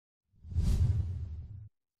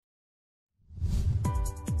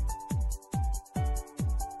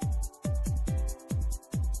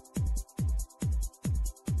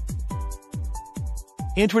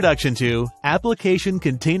Introduction to Application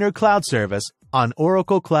Container Cloud Service on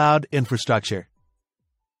Oracle Cloud Infrastructure.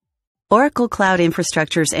 Oracle Cloud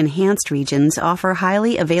Infrastructure's enhanced regions offer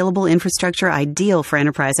highly available infrastructure ideal for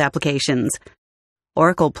enterprise applications.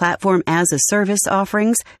 Oracle Platform as a Service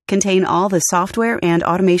offerings contain all the software and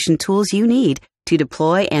automation tools you need to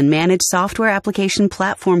deploy and manage software application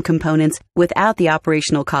platform components without the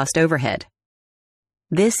operational cost overhead.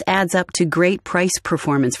 This adds up to great price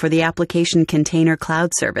performance for the Application Container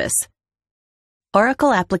Cloud Service.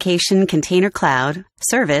 Oracle Application Container Cloud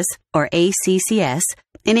Service, or ACCS,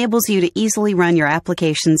 enables you to easily run your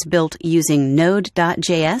applications built using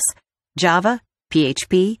Node.js, Java,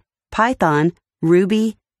 PHP, Python,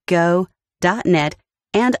 Ruby, Go, .NET,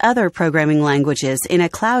 and other programming languages in a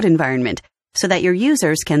cloud environment so that your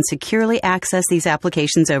users can securely access these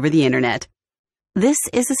applications over the Internet. This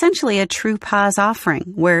is essentially a true PAAS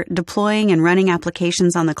offering where deploying and running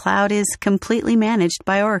applications on the cloud is completely managed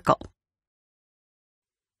by Oracle.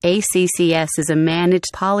 ACCS is a managed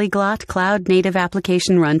polyglot cloud-native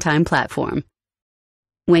application runtime platform.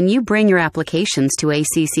 When you bring your applications to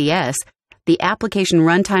ACCS, the application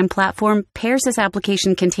runtime platform pairs this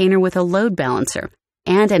application container with a load balancer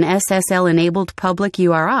and an SSL-enabled public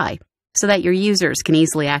URI so that your users can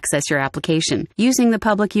easily access your application using the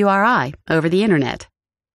public URI over the Internet.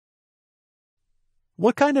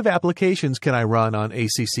 What kind of applications can I run on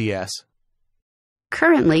ACCS?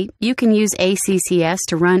 Currently, you can use ACCS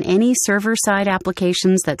to run any server-side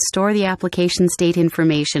applications that store the application state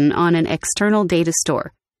information on an external data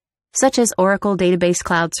store, such as Oracle Database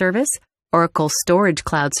Cloud Service, Oracle Storage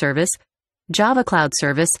Cloud Service, Java Cloud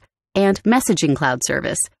Service, and Messaging Cloud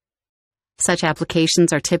Service. Such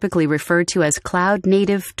applications are typically referred to as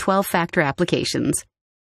cloud-native 12-factor applications.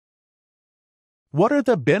 What are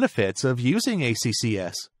the benefits of using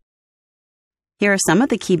ACCS? Here are some of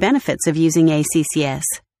the key benefits of using ACCS.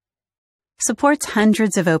 Supports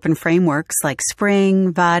hundreds of open frameworks like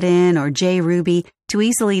Spring, Vaadin, or JRuby to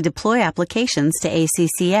easily deploy applications to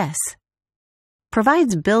ACCS.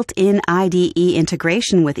 Provides built-in IDE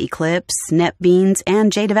integration with Eclipse, NetBeans,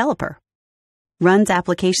 and JDeveloper. Runs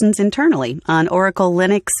applications internally on Oracle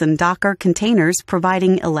Linux and Docker containers,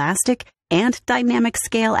 providing elastic and dynamic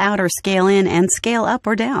scale-out or scale-in and scale-up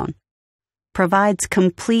or down. Provides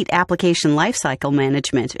complete application lifecycle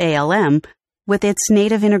management, ALM, with its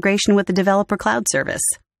native integration with the Developer Cloud Service.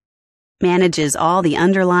 Manages all the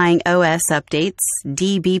underlying OS updates,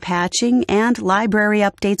 DB patching, and library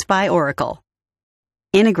updates by Oracle.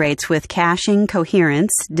 Integrates with caching,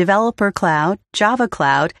 coherence, Developer Cloud, Java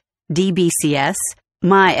Cloud, DBCS,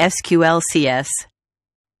 MySQLCS.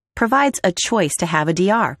 Provides a choice to have a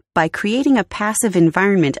DR by creating a passive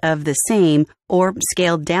environment of the same or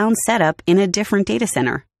scaled-down setup in a different data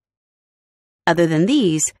center. Other than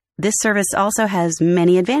these, this service also has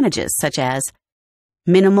many advantages, such as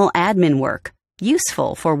minimal admin work,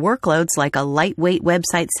 useful for workloads like a lightweight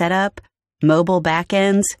website setup, mobile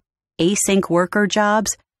backends, async worker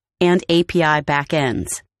jobs, and API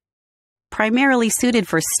backends. Primarily suited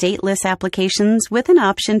for stateless applications with an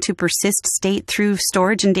option to persist state through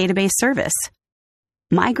storage and database service.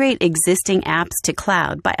 Migrate existing apps to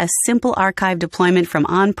cloud by a simple archive deployment from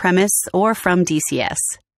on-premise or from DCS.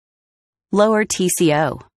 Lower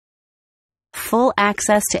TCO. Full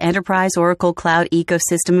access to enterprise Oracle Cloud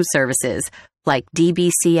ecosystem of services like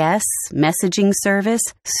DBCS, messaging service,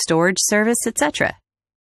 storage service, etc.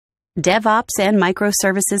 DevOps and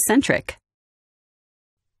microservices centric.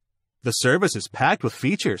 The service is packed with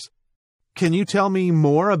features. Can you tell me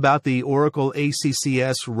more about the Oracle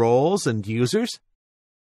ACCS roles and users?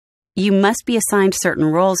 You must be assigned certain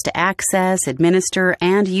roles to access, administer,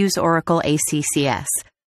 and use Oracle ACCS.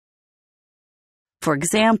 For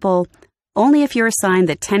example, only if you're assigned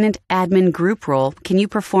the Tenant Admin Group role can you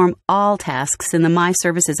perform all tasks in the My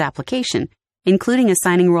Services application, including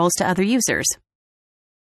assigning roles to other users.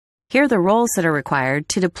 Here are the roles that are required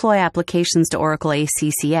to deploy applications to Oracle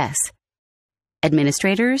ACCS.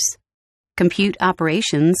 Administrators, Compute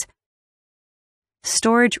Operations,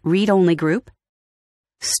 Storage Read-Only Group,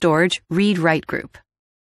 Storage Read-Write Group.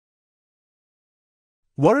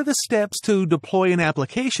 What are the steps to deploy an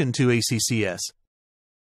application to ACCS?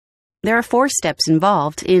 There are 4 steps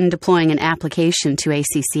involved in deploying an application to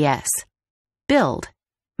ACCS. Build.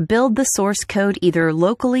 Build the source code either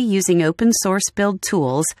locally using open source build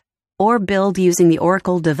tools or build using the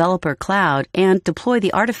Oracle Developer Cloud and deploy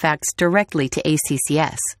the artifacts directly to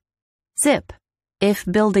ACCS. Zip. If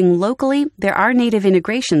building locally, there are native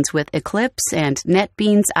integrations with Eclipse and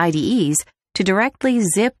NetBeans IDEs to directly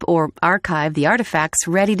zip or archive the artifacts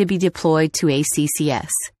ready to be deployed to ACCS.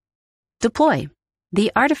 Deploy.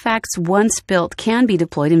 The artifacts once built can be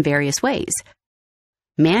deployed in various ways.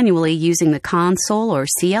 Manually using the console or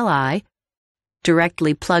CLI,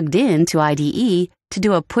 directly plugged in to IDE to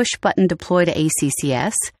do a push-button deploy to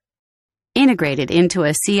ACCS, integrated into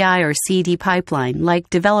a CI or CD pipeline like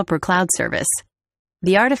Developer Cloud Service.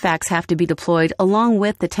 The artifacts have to be deployed along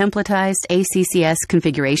with the templatized ACCS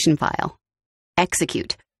configuration file.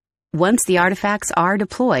 Execute. Once the artifacts are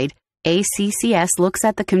deployed, ACCS looks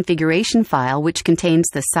at the configuration file, which contains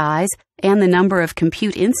the size and the number of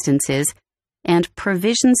compute instances, and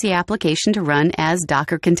provisions the application to run as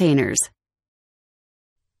Docker containers.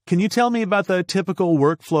 Can you tell me about the typical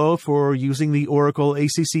workflow for using the Oracle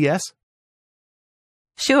ACCS?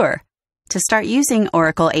 Sure. To start using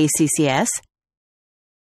Oracle ACCS,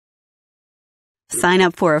 sign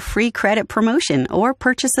up for a free credit promotion or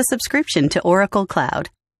purchase a subscription to Oracle Cloud.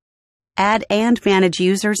 Add and manage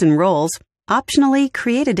users and roles. Optionally,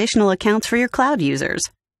 create additional accounts for your cloud users.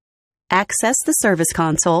 Access the Service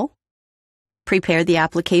Console. Prepare the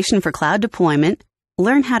application for cloud deployment.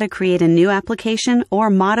 Learn how to create a new application or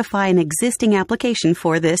modify an existing application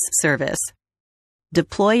for this service.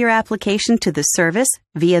 Deploy your application to the service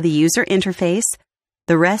via the user interface,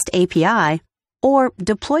 the REST API, or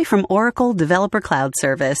deploy from Oracle Developer Cloud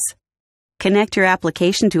Service. Connect your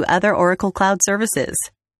application to other Oracle Cloud services.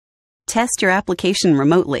 Test your application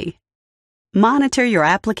remotely. Monitor your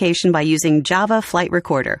application by using Java Flight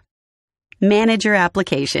Recorder. Manage your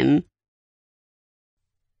application.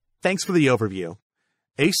 Thanks for the overview.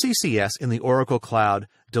 ACCS in the Oracle Cloud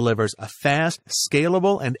delivers a fast,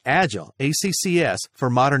 scalable, and agile ACCS for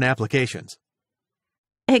modern applications.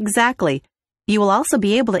 Exactly. You will also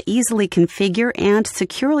be able to easily configure and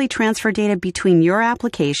securely transfer data between your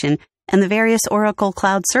application and the various Oracle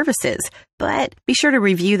Cloud services, but be sure to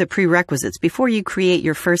review the prerequisites before you create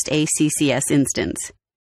your first ACCS instance.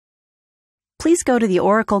 Please go to the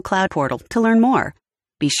Oracle Cloud portal to learn more.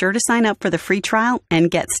 Be sure to sign up for the free trial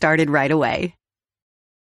and get started right away.